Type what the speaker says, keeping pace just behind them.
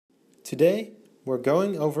Today, we're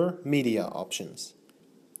going over media options.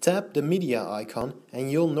 Tap the media icon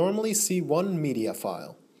and you'll normally see one media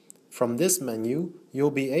file. From this menu,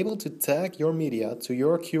 you'll be able to tag your media to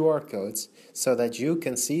your QR codes so that you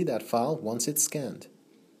can see that file once it's scanned.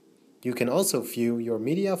 You can also view your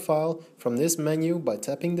media file from this menu by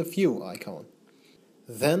tapping the View icon.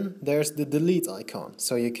 Then there's the Delete icon,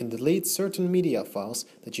 so you can delete certain media files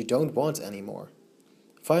that you don't want anymore.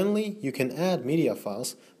 Finally, you can add media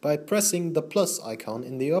files by pressing the plus icon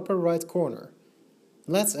in the upper right corner.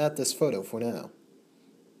 Let's add this photo for now.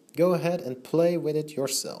 Go ahead and play with it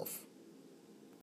yourself.